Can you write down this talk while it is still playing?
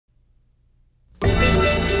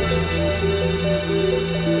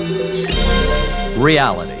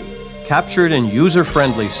reality, captured in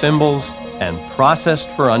user-friendly symbols and processed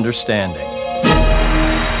for understanding.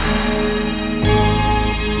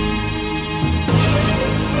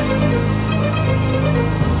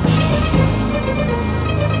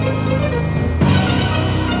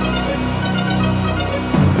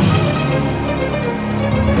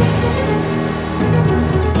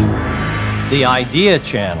 The Idea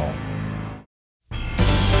Channel.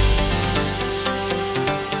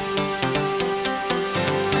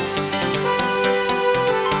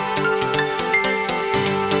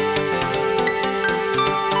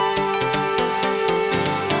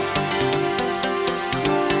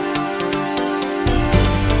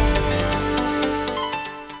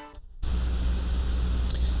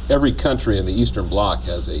 Every country in the Eastern Bloc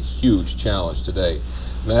has a huge challenge today,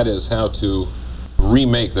 and that is how to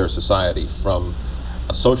remake their society from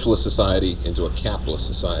a socialist society into a capitalist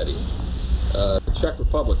society. The Czech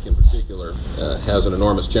Republic in particular has an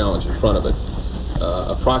enormous challenge in front of it.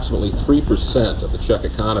 Approximately 3% of the Czech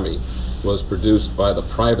economy was produced by the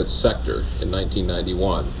private sector in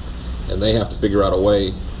 1991, and they have to figure out a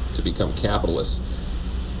way to become capitalists.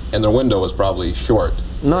 And their window is probably short.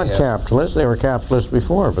 Not capitalists, they were capitalists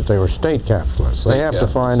before, but they were state capitalists. They have to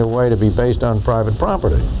find a way to be based on private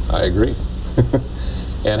property. I agree.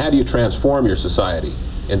 And how do you transform your society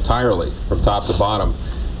entirely from top to bottom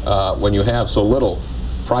when you have so little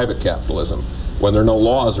private capitalism, when there are no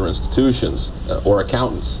laws or institutions or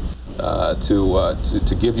accountants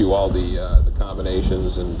to give you all the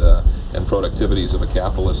combinations and productivities of a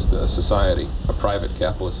capitalist society, a private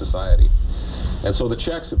capitalist society? And so the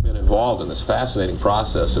Czechs have been involved in this fascinating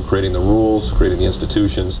process of creating the rules, creating the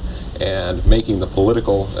institutions, and making the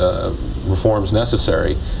political reforms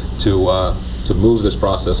necessary to move this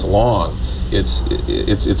process along.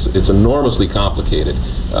 It's enormously complicated.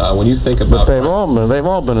 When you think about, but they've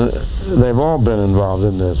all been involved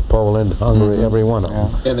in this. Poland, Hungary, every one of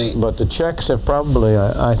them. And but the Czechs have probably,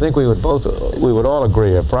 I think we would all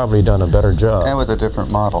agree, have probably done a better job. And with a different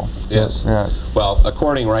model. Yes. Yeah. Well,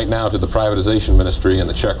 according right now to the Privatization Ministry in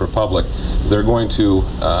the Czech Republic, they're going to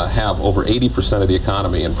have over 80% of the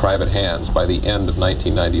economy in private hands by the end of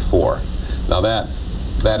 1994. Now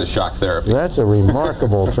that is shock therapy. That's a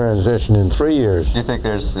remarkable transition in 3 years. Do you think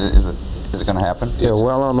is it going to happen? They're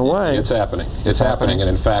well on the way. It's happening. It's happening. And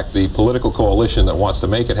in fact, the political coalition that wants to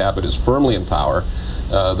make it happen is firmly in power.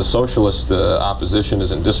 The socialist opposition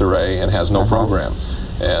is in disarray and has no program.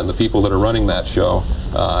 And the people that are running that show,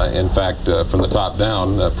 in fact, from the top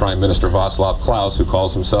down, Prime Minister Václav Klaus, who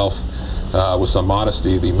calls himself, with some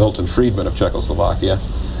modesty, the Milton Friedman of Czechoslovakia,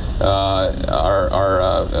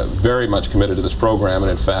 are very much committed to this program,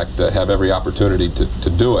 and in fact have every opportunity to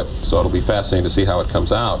do it. So it'll be fascinating to see how it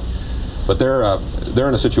comes out. But they're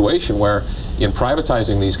in a situation where, in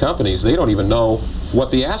privatizing these companies, they don't even know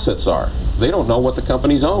what the assets are. They don't know what the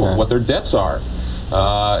companies own, what their debts are,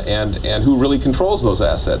 and who really controls those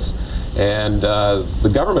assets. And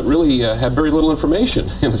the government really had very little information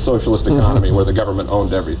in a socialist economy where the government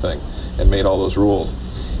owned everything and made all those rules.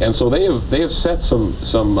 And so they have set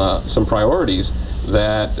some priorities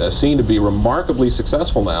that seem to be remarkably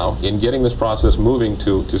successful now in getting this process moving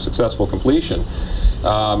to successful completion.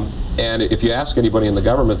 And if you ask anybody in the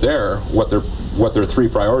government there what their three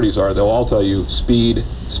priorities are, they'll all tell you speed,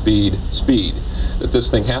 speed, speed. That this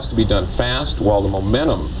thing has to be done fast while the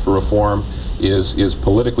momentum for reform is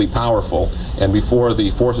politically powerful and before the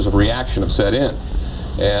forces of reaction have set in.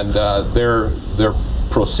 And they're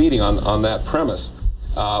proceeding on that premise.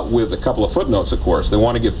 With a couple of footnotes, of course. They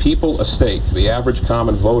want to give people a stake. The average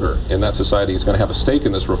common voter in that society is going to have a stake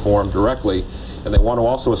in this reform directly, and they want to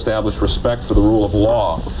also establish respect for the rule of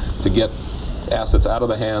law to get assets out of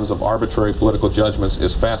the hands of arbitrary political judgments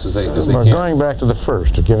as fast as they can. Going back to the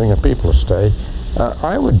first, of giving a people a stake,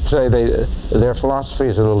 I would say their philosophy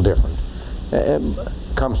is a little different. It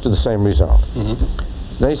comes to the same result.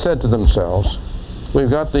 They said to themselves, we've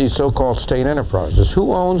got these so-called state enterprises.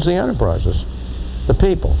 Who owns the enterprises? The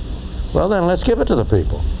people. Well, then let's give it to the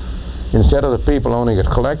people. Instead of the people owning it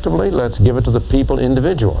collectively, let's give it to the people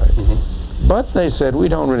individually. But they said, we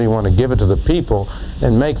don't really want to give it to the people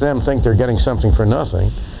and make them think they're getting something for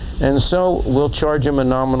nothing, and so we'll charge them a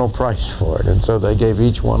nominal price for it. And so they gave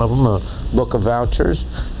each one of them a book of vouchers,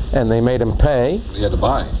 and they made them pay. They had to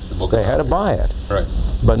buy the book. They had to buy it. Right.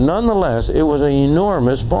 But nonetheless, it was an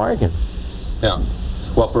enormous bargain. Yeah.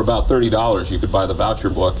 Well, for about $30 you could buy the voucher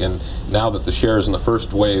book, and now that the shares in the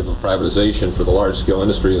first wave of privatization for the large-scale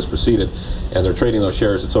industry has proceeded, and they're trading those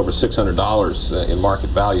shares, it's over $600 in market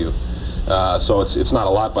value. So it's not a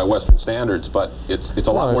lot by Western standards, but it's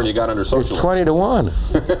a lot more than you got under socialism. It's 20 to 1.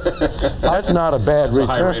 That's not a bad return.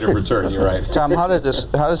 It's a high rate of return. You're right. Tom, how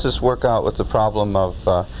does this work out with the problem of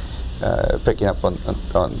picking up on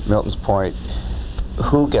Milton's point?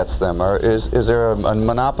 Who gets them? Or is there a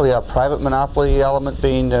monopoly, a private monopoly element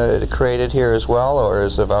being created here as well, or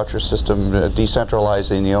is the voucher system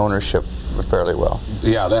decentralizing the ownership fairly well?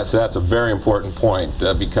 Yeah, that's a very important point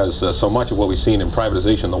because so much of what we've seen in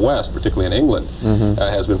privatization in the West, particularly in England,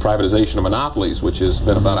 has been privatization of monopolies, which has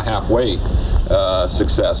been about a halfway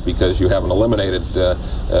success because you haven't eliminated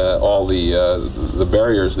all the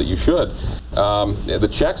barriers that you should. The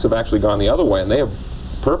Czechs have actually gone the other way, and they have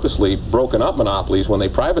purposely broken up monopolies when they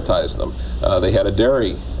privatized them. They had a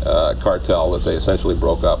dairy cartel that they essentially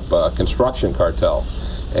broke up, construction cartel.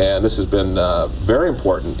 And this has been very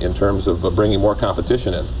important in terms of bringing more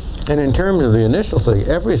competition in. And in terms of the initial thing,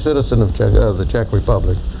 every citizen of the Czech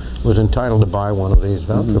Republic was entitled to buy one of these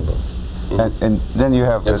voucher books. And then you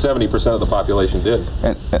have... And 70% of the population did.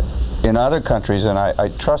 And, in other countries, and I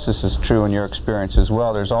trust this is true in your experience as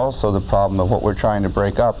well, there's also the problem of what we're trying to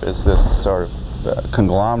break up is this sort of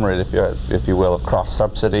conglomerate, if you will, of cross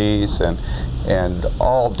subsidies and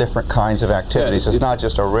all different kinds of activities. Yeah, it's not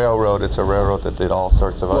just a railroad, it's a railroad that did all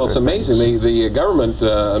sorts of other things. Well, it's amazing. The government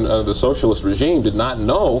under the socialist regime did not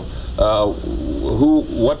know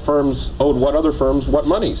what firms owed what other firms what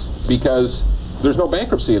monies, because there's no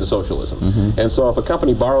bankruptcy in socialism. And so if a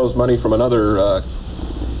company borrows money from another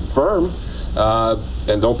firm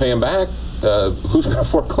and don't pay them back, who's going to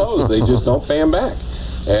foreclose? They just don't pay them back.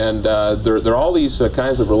 And there are all these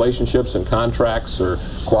kinds of relationships and contracts or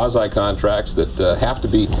quasi-contracts that have to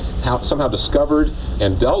be somehow discovered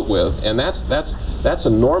and dealt with, and that's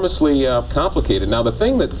enormously complicated. Now, the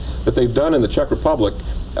thing that they've done in the Czech Republic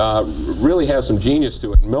really has some genius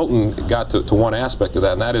to it. Milton got to one aspect of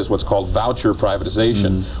that, and that is what's called voucher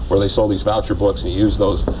privatization, where they sold these voucher books and you use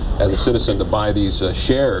those as a citizen to buy these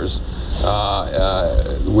shares,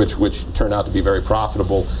 which turned out to be very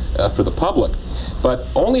profitable for the public. But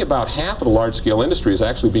only about half of the large-scale industry is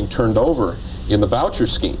actually being turned over in the voucher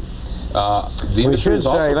scheme. We should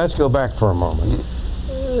say, let's go back for a moment.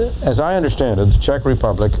 As I understand it, the Czech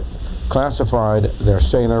Republic classified their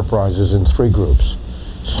state enterprises in 3 groups.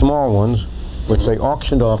 Small ones, which they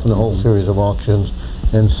auctioned off in a whole series of auctions,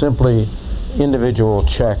 and simply individual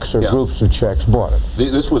Czechs or groups of Czechs bought it.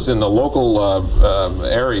 This was in the local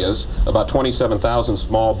areas, about 27,000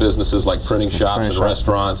 small businesses like printing shops and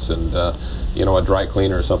restaurants and you know, a dry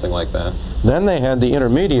cleaner or something like that. Then they had the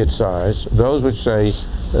intermediate size, those which say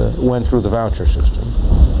went through the voucher system.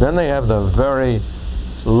 Then they have the very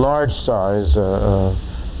large size,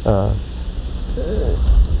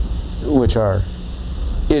 which are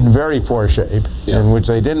in very poor shape, and which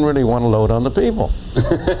they didn't really want to load on the people.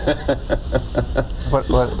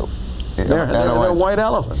 They're white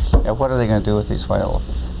elephants. Yeah, what are they going to do with these white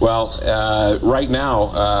elephants? Well, right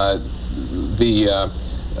now,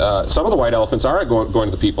 some of the white elephants are going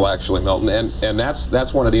to the people, actually, Milton, and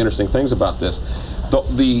that's one of the interesting things about this.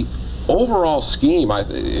 The overall scheme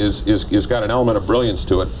is got an element of brilliance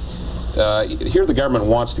to it. Here the government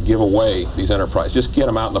wants to give away these enterprises, just get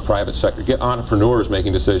them out in the private sector, get entrepreneurs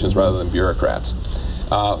making decisions rather than bureaucrats.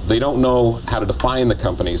 They don't know how to define the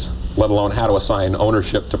companies, let alone how to assign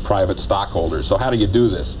ownership to private stockholders. So how do you do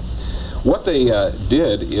this? What they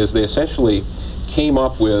did is they essentially came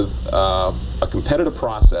up with a competitive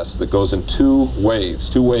process that goes in two waves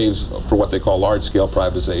for what they call large-scale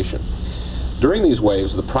privatization. During these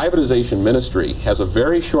waves, the privatization ministry has a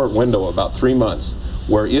very short window, about 3 months,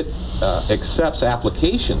 where it accepts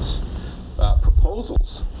applications,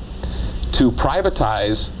 proposals to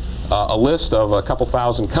privatize a list of a couple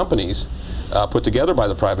thousand companies put together by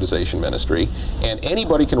the privatization ministry, and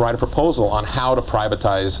anybody can write a proposal on how to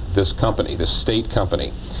privatize this company, this state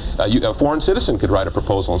company. A foreign citizen could write a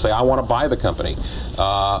proposal and say, I want to buy the company.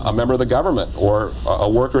 A member of the government or a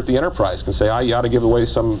worker at the enterprise can say, you ought to give away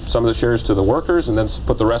some of the shares to the workers and then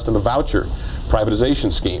put the rest in the voucher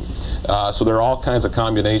privatization scheme. So there are all kinds of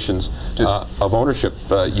combinations of ownership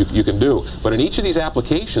you can do. But in each of these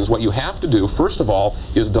applications, what you have to do, first of all,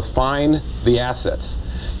 is define the assets.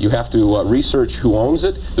 You have to research who owns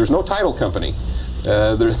it. There's no title company.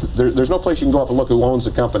 There's no place you can go up and look who owns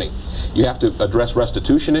the company. You have to address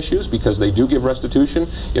restitution issues, because they do give restitution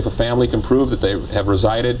if a family can prove that they have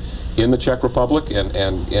resided in the Czech Republic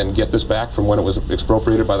and get this back from when it was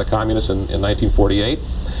expropriated by the communists in 1948.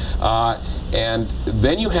 And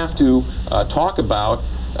then you have to talk about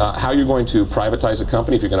how you're going to privatize a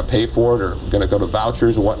company, if you're going to pay for it or going to go to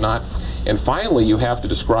vouchers or whatnot. And finally, you have to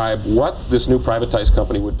describe what this new privatized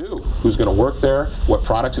company would do. who's going to work there, what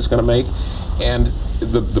products it's going to make. And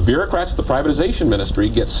the bureaucrats at the privatization ministry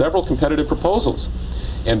get several competitive proposals.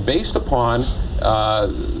 And based upon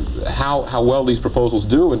how well these proposals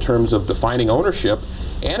do in terms of defining ownership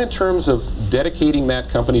and in terms of dedicating that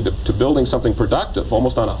company to building something productive,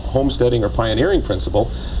 almost on a homesteading or pioneering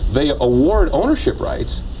principle, they award ownership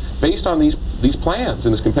rights based on these plans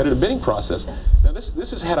in this competitive bidding process. Now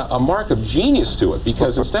this has had a mark of genius to it,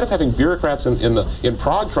 because instead of having bureaucrats in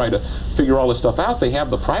Prague try to figure all this stuff out, they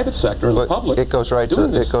have the private sector and the public it goes right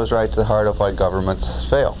doing to the heart of why governments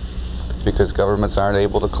fail, because governments aren't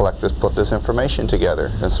able to put this information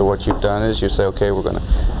together. And so what you've done is you say, okay, we're going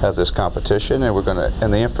to have this competition, and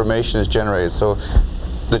and the information is generated. So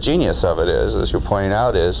the genius of it is, as you're pointing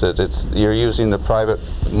out, is that you're using the private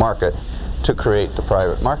market to create the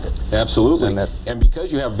private market. Absolutely. And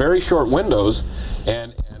because you have very short windows,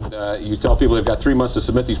 and you tell people they've got 3 months to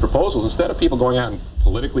submit these proposals, instead of people going out and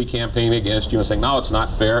politically campaigning against you and saying, no, it's not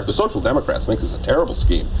fair. The Social Democrats think this is a terrible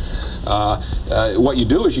scheme. What you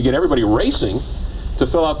do is you get everybody racing to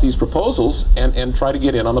fill out these proposals and try to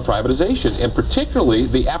get in on the privatization, and particularly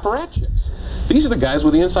the apparatchiks. These are the guys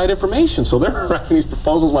with the inside information, so they're writing these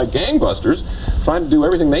proposals like gangbusters, trying to do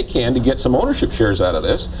everything they can to get some ownership shares out of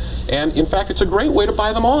this. And in fact, it's a great way to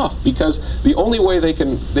buy them off, because the only way they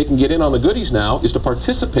can get in on the goodies now is to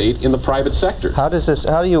participate in the private sector. How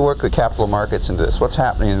do you work the capital markets into this? What's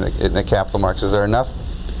happening in the capital markets? Is there enough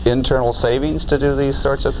internal savings to do these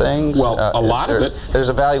sorts of things? Well, a lot of it. There's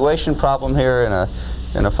a valuation problem here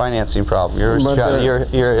and a financing problem. You're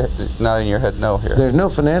nodding your head no here. There's no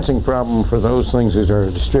financing problem for those things that are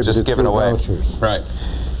distributed just given away. Vouchers. Right.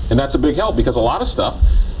 And that's a big help, because a lot of stuff,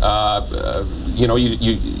 you know,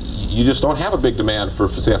 you just don't have a big demand for,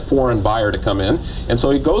 say, a foreign buyer to come in, and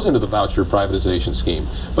so it goes into the voucher privatization scheme.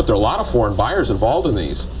 But there are a lot of foreign buyers involved in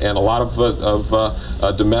these, and a lot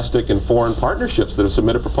of domestic and foreign partnerships that have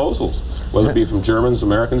submitted proposals, whether it be from Germans,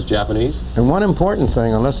 Americans, Japanese. And one important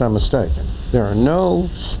thing, unless I'm mistaken, there are no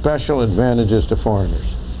special advantages to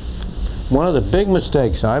foreigners. One of the big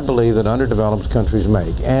mistakes I believe that underdeveloped countries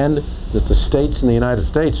make, and that the states in the United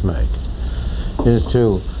States make, is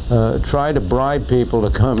to try to bribe people to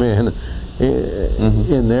come in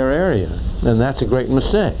their area, and that's a great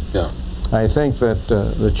mistake. Yeah. I think that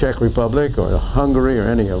the Czech Republic or Hungary or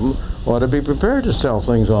any of them ought to be prepared to sell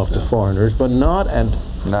things off to foreigners, but not at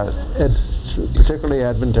particularly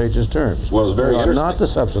advantageous terms. Well, it was very interesting. Not to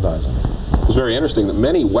subsidize them. It was very interesting that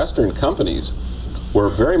many Western companies were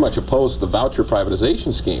very much opposed to the voucher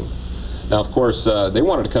privatization scheme. Now, of course, they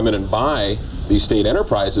wanted to come in and buy these state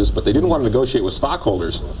enterprises, but they didn't want to negotiate with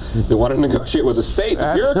stockholders. They wanted to negotiate with the state.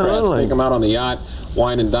 The bureaucrats take them out on the yacht,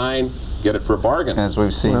 wine and dine, get it for a bargain. As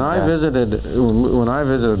we've seen. When I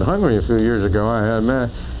visited Hungary a few years ago, I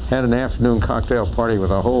had an afternoon cocktail party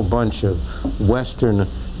with a whole bunch of Western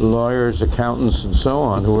lawyers, accountants, and so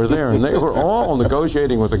on who were there, and they were all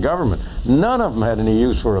negotiating with the government. None of them had any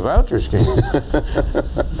use for a voucher scheme.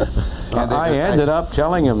 I ended up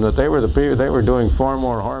telling them that they were doing far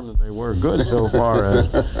more harm than they were good so far as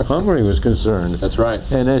Hungary was concerned. That's right.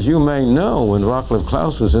 And as you may know, when Václav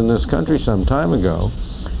Klaus was in this country some time ago,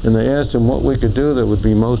 and they asked him what we could do that would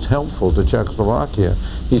be most helpful to Czechoslovakia,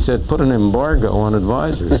 he said, put an embargo on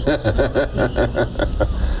advisors.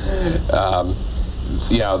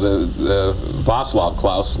 Yeah, the Václav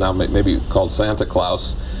Klaus, now maybe called Santa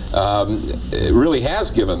Claus, it really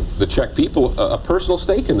has given the Czech people a personal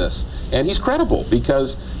stake in this. And he's credible,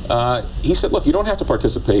 because he said, look, you don't have to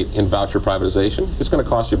participate in voucher privatization. It's going to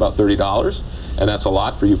cost you about $30, and that's a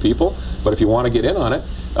lot for you people. But if you want to get in on it,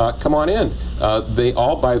 come on in. They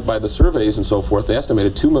all, by the surveys and so forth, they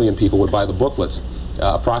estimated 2 million people would buy the booklets.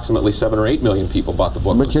 Approximately 7 or 8 million people bought the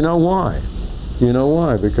booklets. But you know why? You know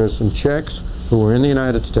why? Because some Czechs who were in the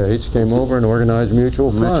United States came over and organized mutual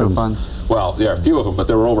funds. Well, there are a few of them, but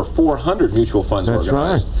there were over 400 mutual funds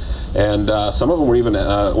organized. Right. And some of them were even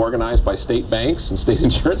organized by state banks and state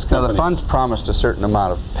insurance companies. Now, the funds promised a certain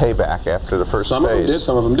amount of payback after the first phase. Some of them did,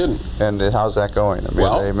 some of them didn't. And how's that going? I mean,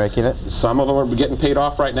 well, are they making it? Some of them are getting paid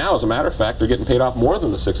off right now. As a matter of fact, they're getting paid off more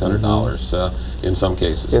than the $600 in some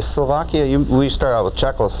cases. Is Slovakia, we start out with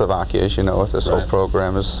Czechoslovakia, as you know, with this whole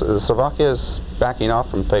program. Slovakia is backing off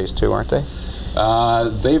from phase 2, aren't they?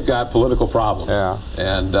 They've got political problems. Yeah.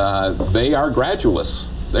 And they are gradualists.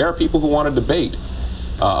 They are people who want to debate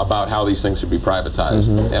about how these things should be privatized.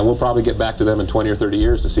 And we'll probably get back to them in 20 or 30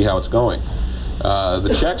 years to see how it's going.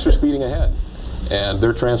 The Czechs are speeding ahead, and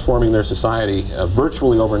they're transforming their society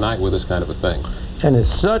virtually overnight with this kind of a thing. And it's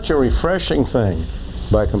such a refreshing thing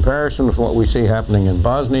by comparison with what we see happening in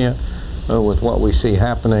Bosnia, with what we see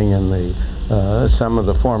happening in some of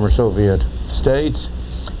the former Soviet states.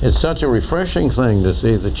 It's such a refreshing thing to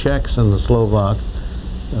see the Czechs and the Slovak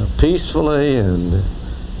peacefully and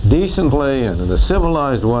decently and in a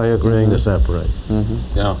civilized way agreeing to separate.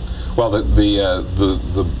 Yeah. Well,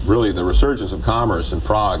 really the resurgence of commerce in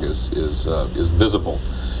Prague is visible,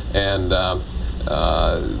 and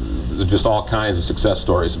just all kinds of success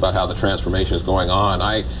stories about how the transformation is going on.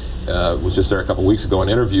 I was just there a couple weeks ago and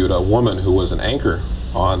interviewed a woman who was an anchor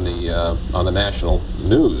on the national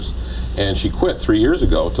news, and she quit 3 years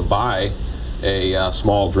ago to buy a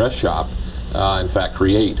small dress shop. In fact,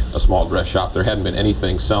 create a small dress shop. There hadn't been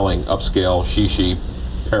anything selling upscale, shishi,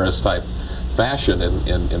 Paris-type fashion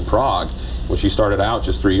in Prague. When she started out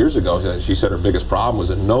just 3 years ago, she said her biggest problem was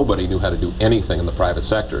that nobody knew how to do anything in the private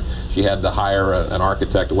sector. She had to hire an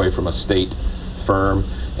architect away from a state firm,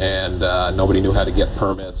 and nobody knew how to get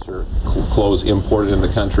permits or clothes imported in the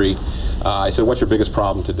country. I said, "What's your biggest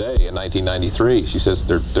problem today?" In 1993, she says,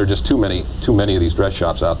 "There are just too many of these dress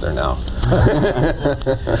shops out there now."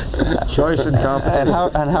 Choice and competition.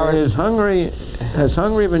 And how has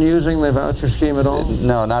Hungary been using the voucher scheme at all?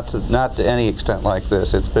 No, not to any extent like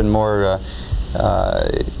this. It's been more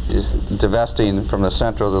is divesting from the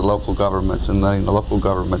central to the local governments and letting the local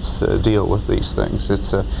governments deal with these things.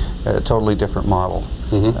 It's a totally different model.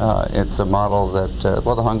 It's a model that,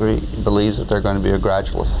 well, the Hungary believes that they're going to be a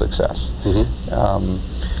gradualist success.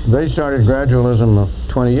 They started gradualism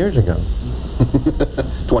 20 years ago.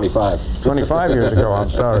 25. 25 years ago, I'm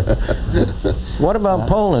sorry. What about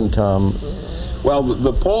Poland, Tom? Well,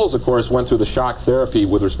 the Poles, of course, went through the shock therapy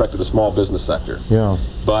with respect to the small business sector. Yeah.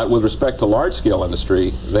 But with respect to large-scale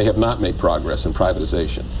industry, they have not made progress in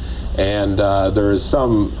privatization. And there is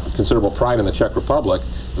some considerable pride in the Czech Republic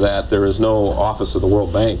that there is no office of the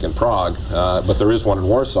World Bank in Prague, but there is one in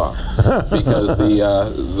Warsaw, because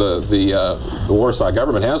the Warsaw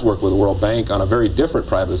government has worked with the World Bank on a very different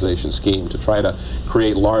privatization scheme to try to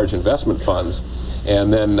create large investment funds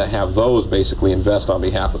and then have those basically invest on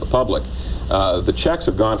behalf of the public. The Czechs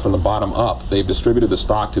have gone from the bottom up. They've distributed the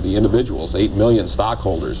stock to the individuals, 8 million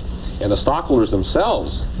stockholders, and the stockholders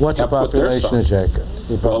themselves What's the have put their population of stock. Czech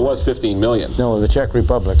Republic? Well, it was 15 million. No, the Czech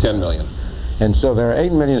Republic. 10 million. And so there are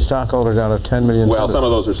 8 million stockholders out of 10 million. Well, some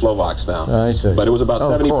of those are Slovaks now. I see. But it was about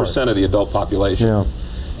 70% of of the adult population. Yeah.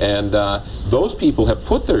 And those people have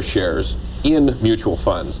put their shares in mutual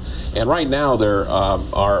funds. And right now there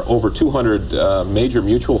are over 200 major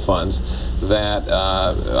mutual funds that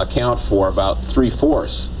account for about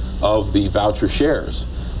 3/4 of the voucher shares.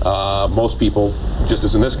 Most people, just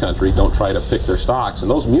as in this country, don't try to pick their stocks. And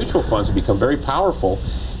those mutual funds have become very powerful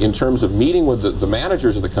in terms of meeting with the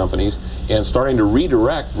managers of the companies and starting to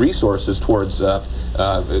redirect resources towards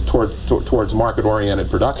towards market-oriented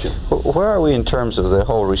production. Where are we in terms of the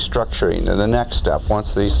whole restructuring and the next step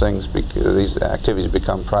once these activities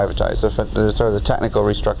become privatized? The sort of the technical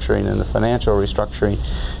restructuring and the financial restructuring,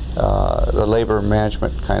 the labor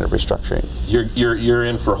management kind of restructuring. You're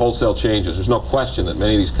in for wholesale changes. There's no question that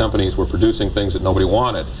many of these companies were producing things that nobody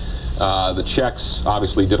wanted. The Czechs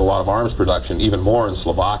obviously did a lot of arms production, even more in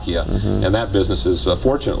Slovakia, and that business has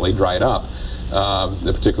fortunately dried up,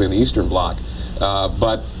 particularly in the Eastern Bloc.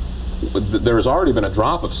 But there has already been a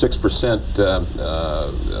drop of 6%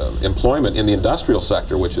 employment in the industrial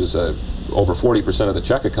sector, which is over 40% of the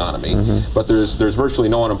Czech economy. But there's virtually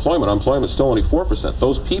no unemployment. Unemployment is still only 4%.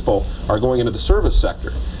 Those people are going into the service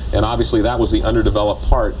sector, and obviously that was the underdeveloped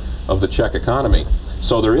part of the Czech economy.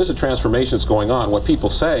 So there is a transformation that's going on. What people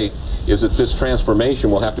say is that this transformation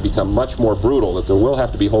will have to become much more brutal, that there will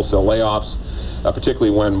have to be wholesale layoffs, particularly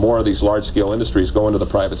when more of these large-scale industries go into the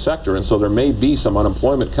private sector, and so there may be some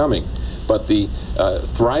unemployment coming. But the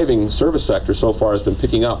thriving service sector so far has been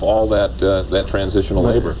picking up all that transitional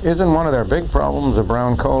labor. Isn't one of their big problems the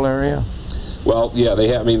brown coal area? Well, yeah, they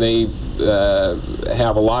have. I mean, they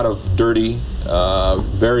have a lot of dirty,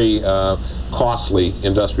 very costly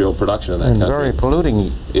industrial production in that country. And very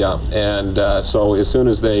polluting. Yeah, and so as soon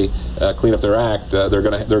as they clean up their act, they're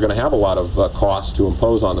going to have a lot of costs to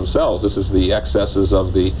impose on themselves. This is the excesses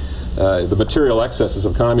of the material excesses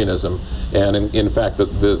of communism, and in fact,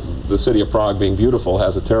 the city of Prague, being beautiful,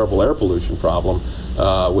 has a terrible air pollution problem,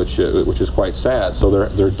 which is quite sad. So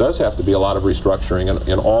there does have to be a lot of restructuring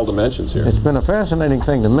in all dimensions here. It's been a fascinating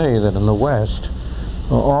thing to me that in the West,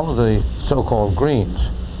 all of the so-called Greens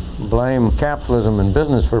blame capitalism and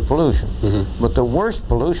business for pollution. But the worst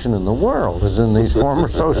pollution in the world is in these former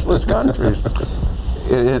socialist countries.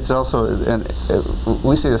 It's also, and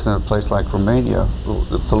we see this in a place like Romania.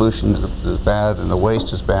 The pollution is bad and the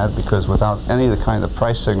waste is bad because without any of the kind of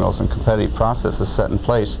price signals and competitive processes set in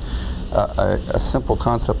place, a simple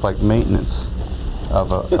concept like maintenance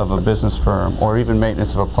of a business firm or even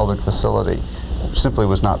maintenance of a public facility simply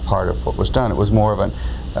was not part of what was done. It was more of an,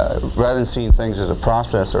 rather than seeing things as a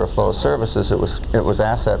process or a flow of services, it was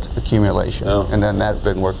asset accumulation. Oh. And then that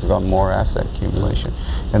been working on more asset accumulation.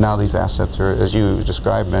 And now these assets are, as you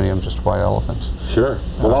described, many of them just white elephants. Sure.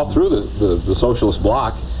 Well, all through the socialist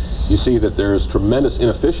bloc, you see that there's tremendous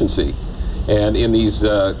inefficiency. And in these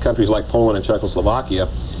countries like Poland and Czechoslovakia,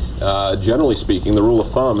 generally speaking, the rule of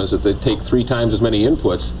thumb is that they take 3 times as many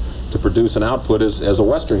inputs to produce an output as a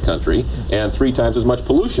Western country, and 3 times as much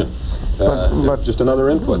pollution. But just another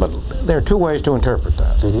input. But there are 2 ways to interpret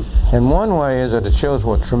that. Mm-hmm. And one way is that it shows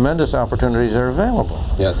what tremendous opportunities are available.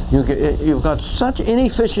 Yes. You've got such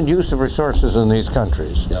inefficient use of resources in these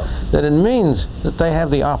countries that it means that they have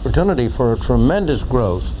the opportunity for a tremendous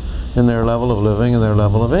growth in their level of living and their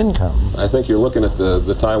level of income. I think you're looking at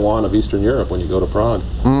the Taiwan of Eastern Europe when you go to Prague.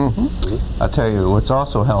 Mm-hmm. I'll tell you, what's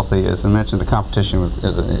also healthy is, I mentioned the competition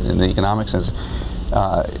is in the economic sense.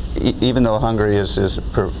 Even though Hungary is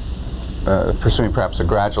pursuing perhaps the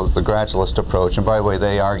gradualist approach, and by the way,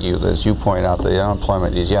 they argue, as you point out, the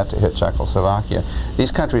unemployment is yet to hit Czechoslovakia.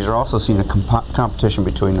 These countries are also seeing a competition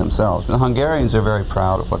between themselves. The Hungarians are very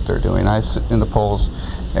proud of what they're doing. I sit in the Poles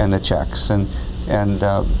and the Czechs, and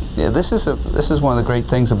this is one of the great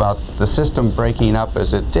things about the system breaking up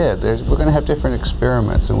as it did. We're going to have different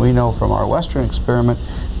experiments, and we know from our Western experiment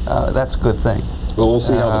that's a good thing. Well, we'll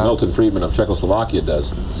see how the Milton Friedman of Czechoslovakia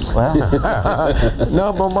does. Well,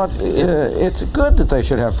 no, but it's good that they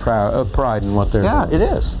should have pride in what they're doing. Yeah, it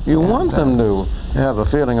is. You want them to have a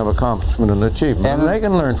feeling of accomplishment and achievement. And they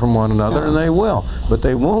can learn from one another, and they will. But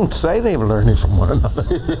they won't say they've learned from one another.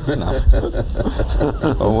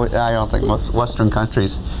 Well, I don't think most Western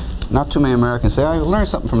countries, not too many Americans say, I learned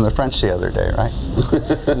something from the French the other day, right?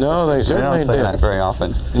 No, they certainly don't say that very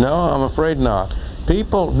often. No, I'm afraid not.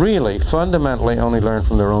 People really, fundamentally, only learn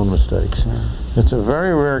from their own mistakes. It's a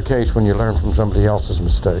very rare case when you learn from somebody else's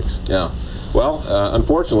mistakes. Yeah. Well,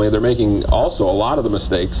 unfortunately, they're making also a lot of the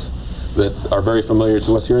mistakes that are very familiar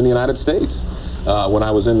to us here in the United States. When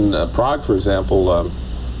I was in Prague, for example,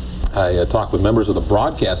 I talked with members of the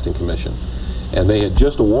Broadcasting Commission, and they had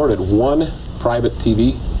just awarded 1 private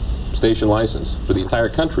TV station license for the entire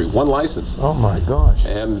country. 1 license. Oh my gosh.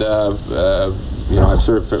 And you know, I've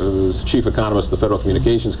served as chief economist of the Federal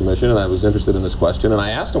Communications Commission, and I was interested in this question, and I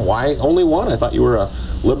asked them, why only 1? I thought you were a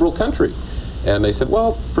liberal country. And they said,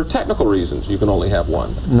 well, for technical reasons, you can only have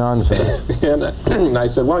 1. Nonsense. And I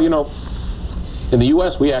said, well, you know, in the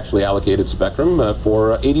U.S., we actually allocated spectrum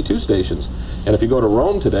for 82 stations. And if you go to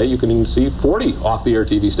Rome today, you can see 40 off-the-air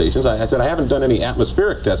TV stations. I said, I haven't done any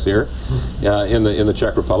atmospheric tests here in the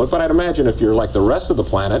Czech Republic, but I'd imagine if you're like the rest of the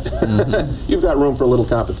planet, you've got room for a little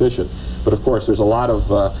competition. But of course, there's a lot of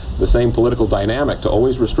the same political dynamic to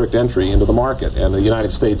always restrict entry into the market. And the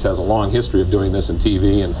United States has a long history of doing this in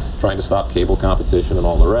TV and trying to stop cable competition and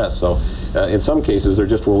all the rest. So in some cases, they're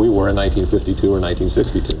just where we were in 1952 or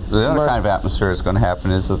 1962. The other kind of atmosphere that's going to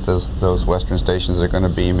happen is that those Western stations are going to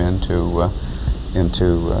beam into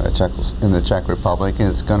the Czech Republic, and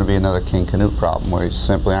it's going to be another King Canute problem where you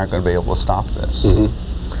simply aren't going to be able to stop this.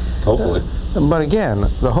 Hopefully. But again,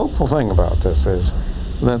 the hopeful thing about this is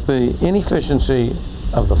that the inefficiency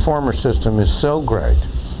of the former system is so great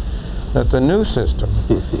that the new system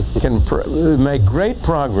can make great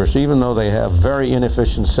progress, even though they have very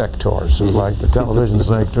inefficient sectors, like the television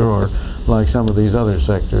sector or like some of these other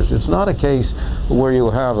sectors. It's not a case where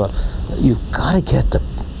you have you've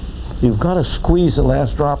got to squeeze the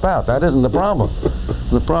last drop out. That isn't the problem.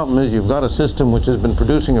 The problem is you've got a system which has been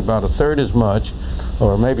producing about 1/3 as much,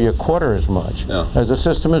 or maybe 1/4 as much, as a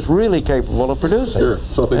system is really capable of producing. Sure.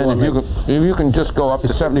 So if you can just go up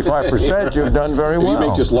to 75%, you've done very well. You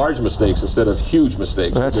make just large mistakes instead of huge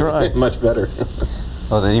mistakes. That's right. Much better.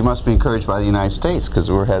 Well, then you must be encouraged by the United States, because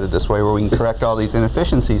we're headed this way where we can correct all these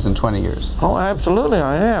inefficiencies in 20 years. Oh, absolutely,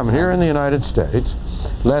 I am. Here in the United States,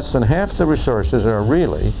 less than half the resources are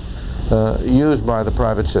really used by the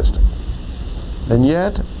private system. And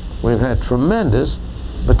yet, we've had tremendous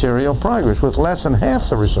material progress with less than half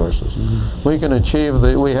the resources. We can achieve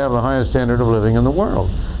we have the highest standard of living in the world.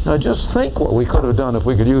 Now, just think what we could have done if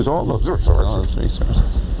we could use all those resources. All those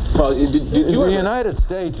resources. Well, the United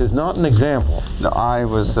States is not an example. No, I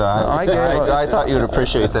thought you would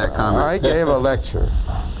appreciate that comment. I gave a lecture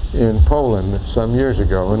in Poland some years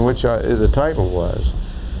ago in which the title was,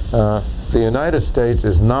 "The United States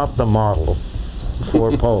is not the model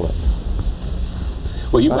for Poland."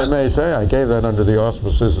 Well, I may say I gave that under the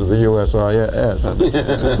auspices of the USIS.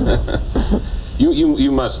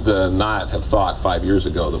 You must not have thought 5 years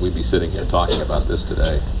ago that we'd be sitting here talking about this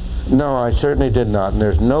today. No, I certainly did not, and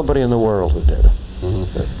there's nobody in the world who did.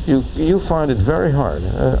 You find it very hard.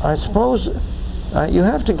 I suppose You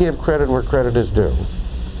have to give credit where credit is due.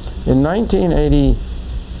 In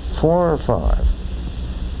 1984 or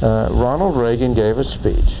 5, Ronald Reagan gave a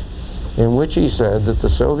speech in which he said that the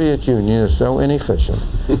Soviet Union is so inefficient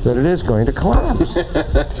that it is going to collapse.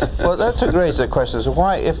 Well, that's a great question. So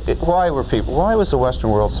why was the Western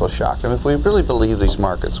world so shocked? I mean, if we really believe these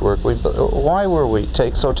markets work, why were we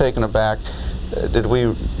so taken aback? Did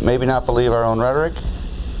we maybe not believe our own rhetoric?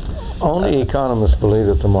 Only economists believe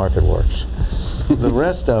that the market works. The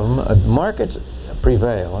rest of them, markets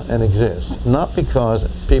prevail and exist, not because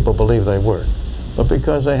people believe they work, but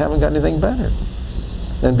because they haven't got anything better.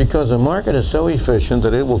 And because the market is so efficient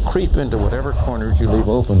that it will creep into whatever corners you leave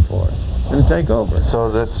open for it and take over.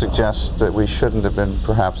 So that suggests that we shouldn't have been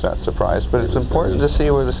perhaps that surprised, but it's important to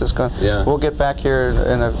see where this is going. Yeah. We'll get back here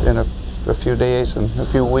in a few days and a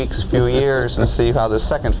few weeks, a few years, and see how the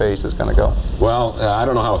second phase is going to go. Well, I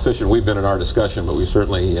don't know how efficient we've been in our discussion, but we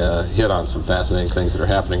certainly hit on some fascinating things that are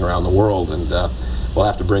happening around the world, and we'll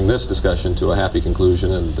have to bring this discussion to a happy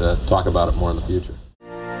conclusion and talk about it more in the future.